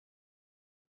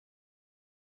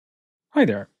Hi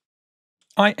there.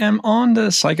 I am on the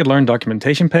scikit-learn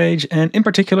documentation page, and in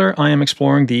particular, I am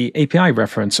exploring the API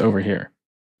reference over here.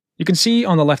 You can see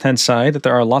on the left-hand side that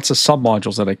there are lots of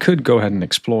submodules that I could go ahead and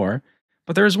explore,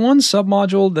 but there is one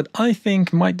submodule that I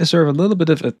think might deserve a little bit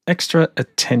of extra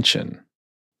attention.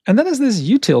 And that is this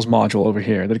utils module over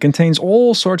here that contains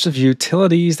all sorts of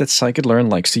utilities that scikit-learn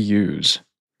likes to use.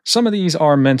 Some of these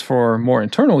are meant for more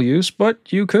internal use,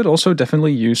 but you could also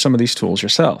definitely use some of these tools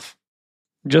yourself.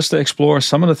 Just to explore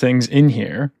some of the things in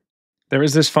here, there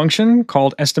is this function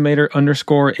called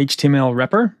estimator_HTML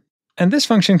repr, and this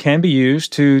function can be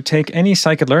used to take any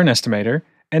scikit-learn estimator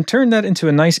and turn that into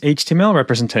a nice HTML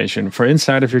representation for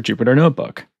inside of your Jupyter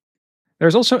notebook.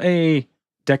 There's also a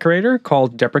decorator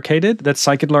called deprecated that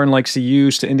scikit-learn likes to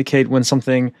use to indicate when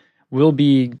something will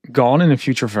be gone in a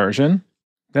future version.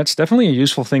 That's definitely a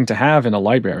useful thing to have in a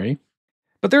library.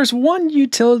 But there's one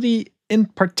utility in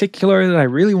particular that I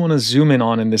really want to zoom in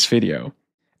on in this video,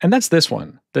 and that's this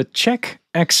one, the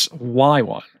checkxy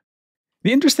one.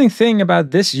 The interesting thing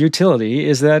about this utility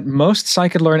is that most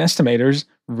scikit-learn estimators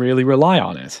really rely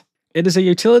on it. It is a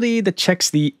utility that checks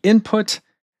the input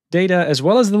data as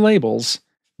well as the labels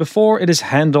before it is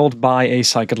handled by a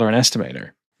scikit-learn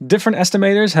estimator. Different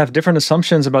estimators have different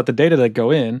assumptions about the data that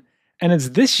go in, and it's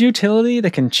this utility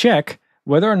that can check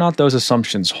whether or not those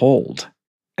assumptions hold.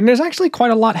 And there's actually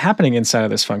quite a lot happening inside of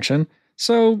this function,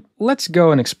 so let's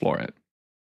go and explore it.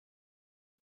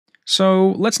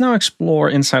 So let's now explore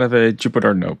inside of a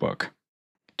Jupyter notebook.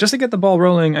 Just to get the ball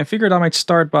rolling, I figured I might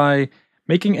start by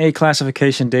making a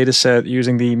classification dataset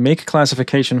using the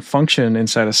makeClassification function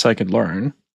inside of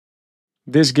scikit-learn.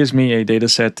 This gives me a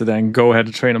dataset to then go ahead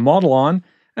and train a model on,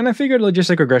 and I figured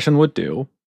logistic regression would do.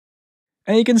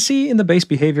 And you can see in the base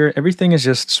behavior, everything is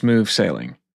just smooth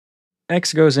sailing.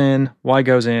 X goes in, Y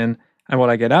goes in, and what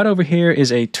I get out over here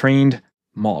is a trained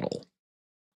model.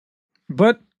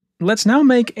 But let's now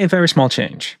make a very small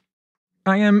change.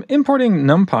 I am importing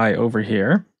NumPy over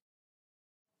here,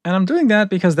 and I'm doing that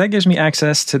because that gives me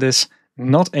access to this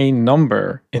not a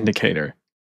number indicator.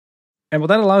 And what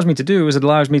that allows me to do is it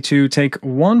allows me to take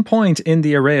one point in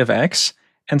the array of X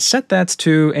and set that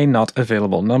to a not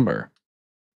available number.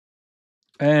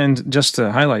 And just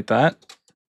to highlight that,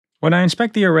 when I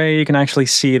inspect the array, you can actually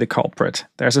see the culprit.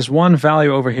 There's this one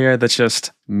value over here that's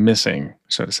just missing,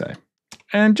 so to say.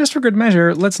 And just for good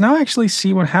measure, let's now actually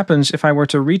see what happens if I were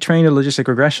to retrain a logistic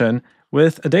regression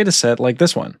with a dataset like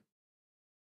this one.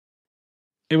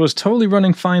 It was totally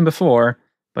running fine before,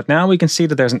 but now we can see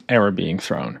that there's an error being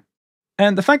thrown.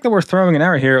 And the fact that we're throwing an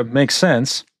error here makes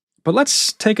sense, but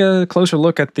let's take a closer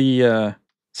look at the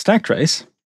stack trace.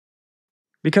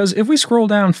 Because if we scroll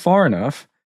down far enough,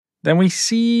 then we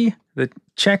see the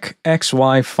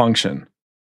checkxy function.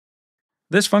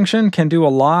 This function can do a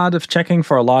lot of checking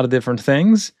for a lot of different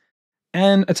things,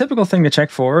 and a typical thing to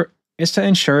check for is to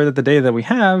ensure that the data that we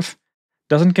have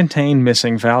doesn't contain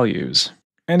missing values.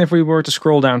 And if we were to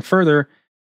scroll down further,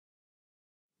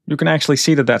 you can actually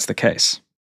see that that's the case.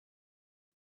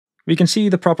 We can see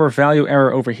the proper value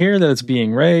error over here that it's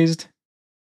being raised,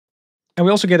 and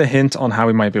we also get a hint on how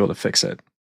we might be able to fix it.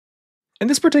 In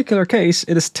this particular case,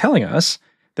 it is telling us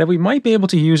that we might be able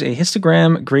to use a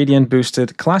histogram gradient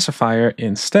boosted classifier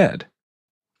instead.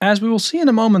 As we will see in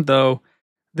a moment though,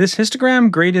 this histogram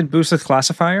gradient boosted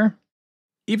classifier,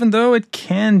 even though it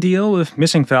can deal with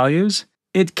missing values,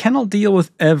 it cannot deal with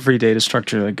every data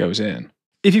structure that goes in.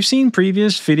 If you've seen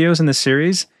previous videos in this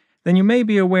series, then you may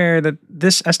be aware that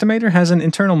this estimator has an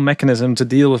internal mechanism to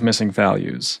deal with missing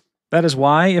values. That is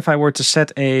why if I were to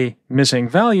set a missing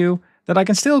value, that I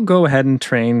can still go ahead and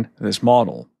train this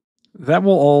model. That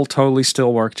will all totally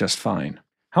still work just fine.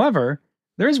 However,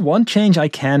 there is one change I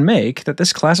can make that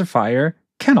this classifier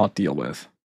cannot deal with.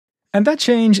 And that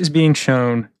change is being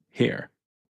shown here.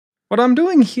 What I'm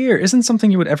doing here isn't something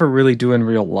you would ever really do in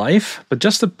real life, but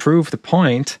just to prove the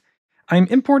point, I'm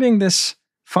importing this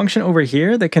function over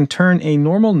here that can turn a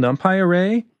normal NumPy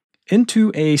array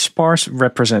into a sparse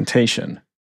representation.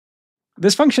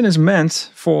 This function is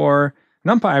meant for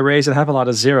NumPy arrays that have a lot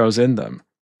of zeros in them.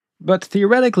 But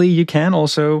theoretically, you can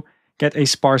also get a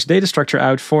sparse data structure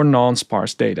out for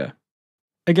non-sparse data.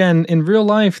 Again, in real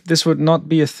life, this would not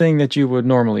be a thing that you would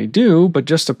normally do, but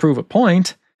just to prove a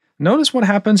point, notice what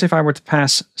happens if I were to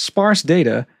pass sparse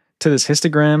data to this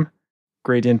histogram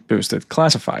gradient boosted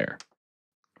classifier.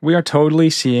 We are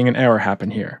totally seeing an error happen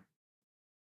here.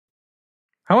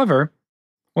 However,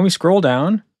 when we scroll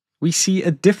down, we see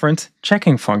a different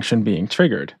checking function being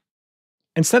triggered.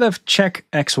 Instead of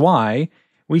checkxy,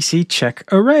 we see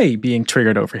checkarray being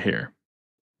triggered over here.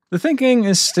 The thinking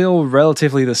is still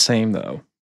relatively the same though.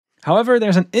 However,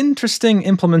 there's an interesting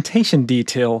implementation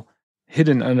detail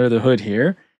hidden under the hood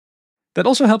here. That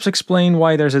also helps explain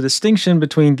why there's a distinction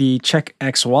between the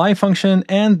checkxy function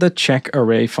and the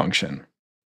checkarray function.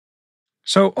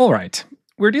 So, alright,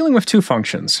 we're dealing with two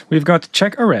functions. We've got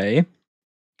checkarray,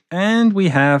 and we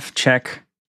have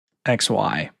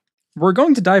checkxy. We're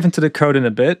going to dive into the code in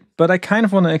a bit, but I kind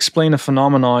of want to explain a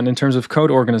phenomenon in terms of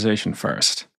code organization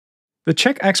first. The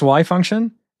checkxy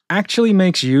function actually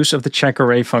makes use of the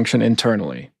checkarray function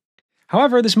internally.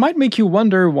 However, this might make you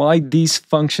wonder why these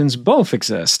functions both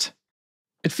exist.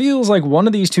 It feels like one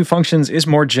of these two functions is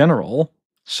more general,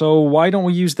 so why don't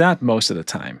we use that most of the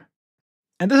time?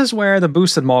 And this is where the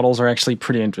boosted models are actually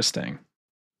pretty interesting.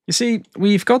 You see,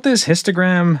 we've got this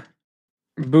histogram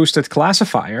boosted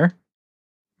classifier,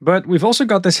 but we've also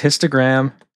got this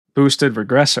histogram boosted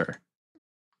regressor.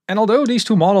 And although these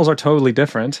two models are totally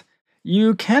different,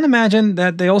 you can imagine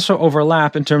that they also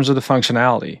overlap in terms of the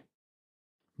functionality.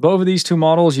 Both of these two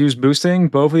models use boosting,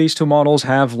 both of these two models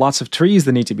have lots of trees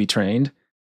that need to be trained,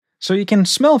 so you can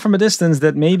smell from a distance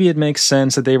that maybe it makes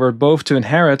sense that they were both to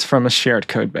inherit from a shared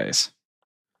codebase.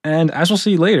 And as we'll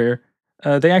see later,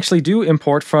 they actually do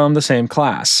import from the same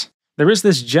class. There is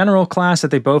this general class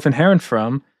that they both inherit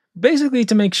from, basically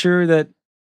to make sure that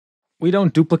we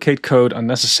don't duplicate code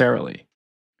unnecessarily.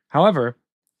 However,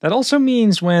 that also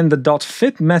means when the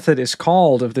 .fit method is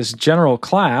called of this general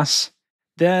class,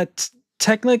 that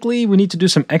technically we need to do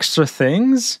some extra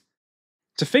things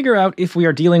to figure out if we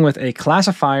are dealing with a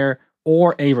classifier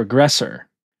or a regressor.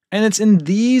 And it's in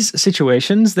these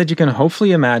situations that you can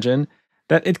hopefully imagine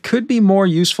that it could be more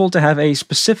useful to have a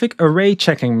specific array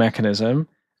checking mechanism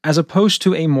as opposed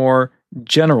to a more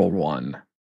general one.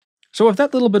 So with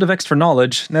that little bit of extra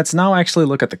knowledge, let's now actually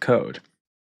look at the code.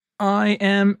 I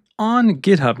am on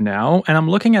GitHub now, and I'm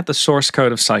looking at the source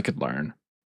code of scikit-learn.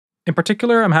 In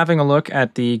particular, I'm having a look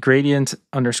at the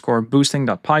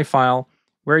gradient_boosting.py file,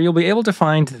 where you'll be able to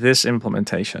find this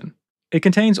implementation. It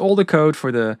contains all the code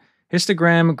for the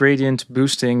histogram gradient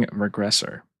boosting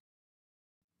regressor.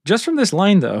 Just from this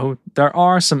line though, there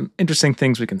are some interesting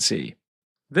things we can see.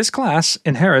 This class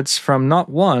inherits from not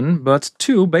one, but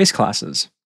two base classes.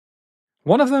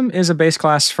 One of them is a base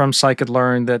class from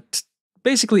scikit-learn that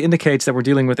basically indicates that we're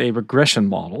dealing with a regression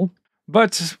model,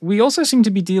 but we also seem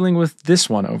to be dealing with this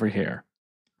one over here,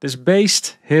 this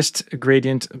based hist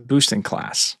gradient boosting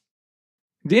class.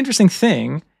 The interesting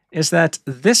thing is that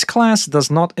this class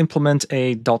does not implement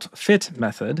a .fit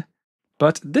method,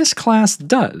 but this class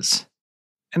does.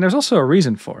 And there's also a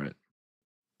reason for it.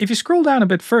 If you scroll down a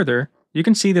bit further, you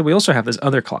can see that we also have this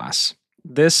other class.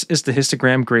 This is the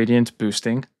histogram gradient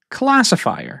boosting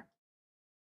classifier.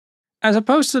 As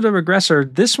opposed to the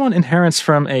regressor, this one inherits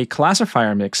from a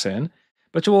classifier mixin,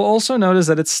 but you will also notice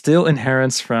that it still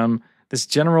inherits from this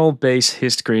general base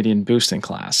hist gradient boosting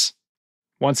class.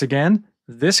 Once again,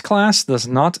 this class does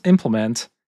not implement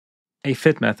a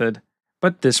fit method,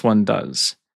 but this one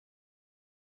does.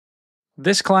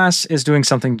 This class is doing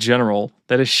something general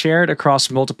that is shared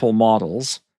across multiple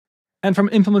models, and from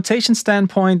implementation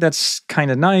standpoint, that's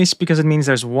kind of nice because it means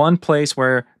there's one place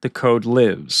where the code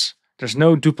lives. There's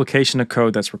no duplication of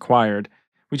code that's required.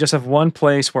 We just have one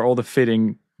place where all the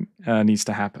fitting needs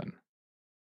to happen.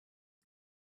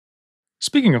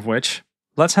 Speaking of which,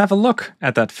 let's have a look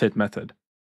at that fit method.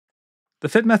 The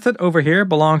fit method over here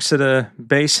belongs to the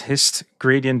base hist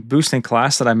gradient boosting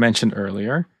class that I mentioned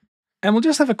earlier, and we'll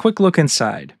just have a quick look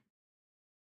inside.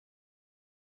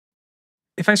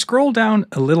 If I scroll down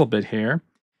a little bit here,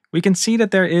 we can see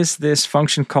that there is this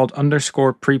function called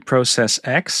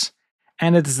 _preprocessX,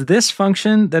 and it's this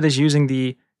function that is using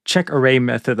the checkarray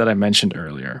method that I mentioned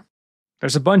earlier.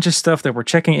 There's a bunch of stuff that we're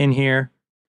checking in here,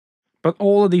 but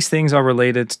all of these things are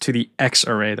related to the X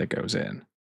array that goes in.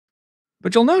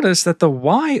 But you'll notice that the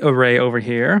Y array over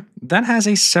here, that has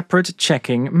a separate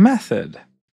checking method.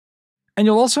 And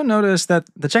you'll also notice that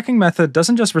the checking method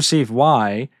doesn't just receive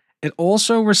Y, it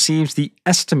also receives the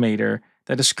estimator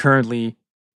that is currently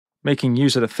making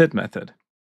use of the fit method.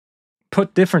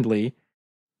 Put differently,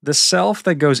 the self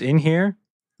that goes in here,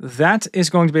 that is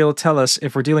going to be able to tell us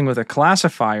if we're dealing with a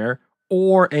classifier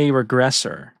or a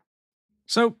regressor.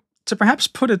 So, to perhaps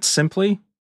put it simply,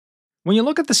 when you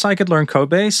look at the scikit-learn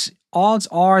codebase, odds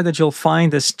are that you'll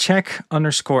find this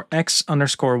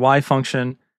check_x_y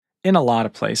function in a lot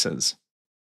of places.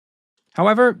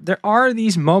 However, there are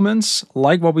these moments,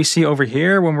 like what we see over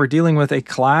here, when we're dealing with a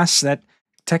class that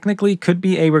technically could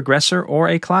be a regressor or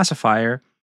a classifier,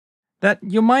 that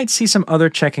you might see some other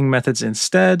checking methods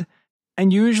instead,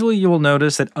 and usually you will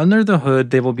notice that under the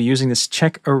hood they will be using this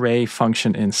checkarray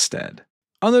function instead.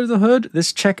 Under the hood,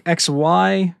 this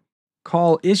checkxy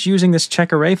call is using this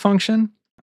checkarray function,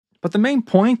 But the main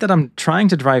point that I'm trying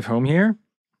to drive home here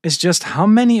is just how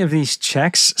many of these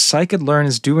checks scikit-learn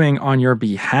is doing on your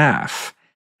behalf.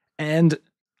 And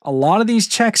a lot of these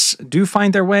checks do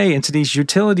find their way into these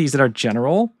utilities that are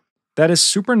general. That is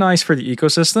super nice for the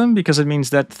ecosystem because it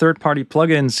means that third-party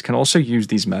plugins can also use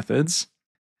these methods.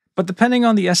 But depending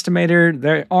on the estimator,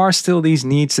 there are still these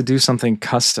needs to do something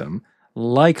custom,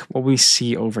 like what we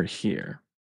see over here.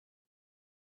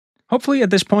 Hopefully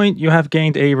at this point you have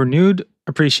gained a renewed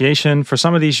appreciation for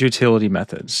some of these utility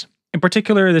methods. In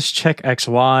particular, this check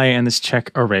xy and this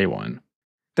check array one.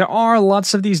 There are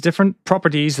lots of these different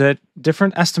properties that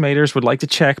different estimators would like to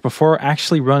check before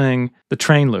actually running the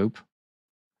train loop.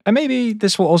 And maybe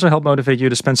this will also help motivate you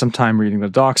to spend some time reading the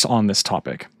docs on this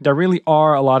topic. There really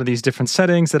are a lot of these different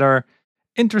settings that are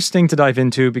interesting to dive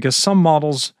into because some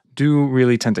models do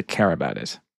really tend to care about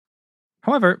it.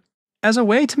 However, as a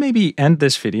way to maybe end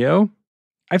this video,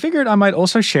 I figured I might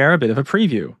also share a bit of a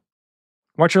preview.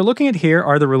 What you're looking at here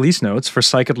are the release notes for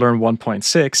scikit-learn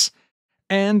 1.6,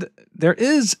 and there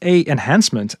is an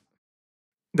enhancement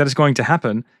that is going to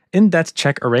happen in that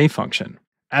check array function.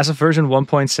 As of version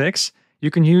 1.6,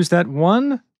 you can use that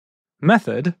one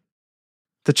method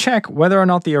to check whether or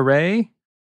not the array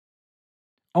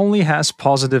only has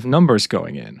positive numbers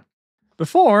going in.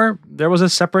 Before, there was a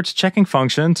separate checking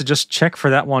function to just check for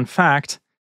that one fact,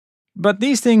 but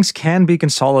these things can be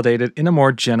consolidated in a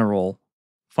more general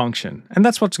function, and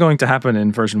that's what's going to happen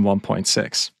in version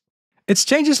 1.6. It's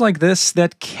changes like this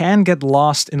that can get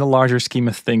lost in the larger scheme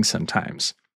of things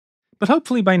sometimes. But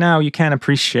hopefully by now you can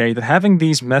appreciate that having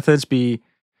these methods be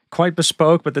quite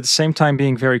bespoke, but at the same time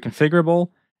being very configurable,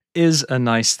 is a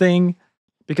nice thing,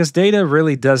 because data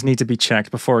really does need to be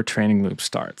checked before a training loop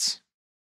starts.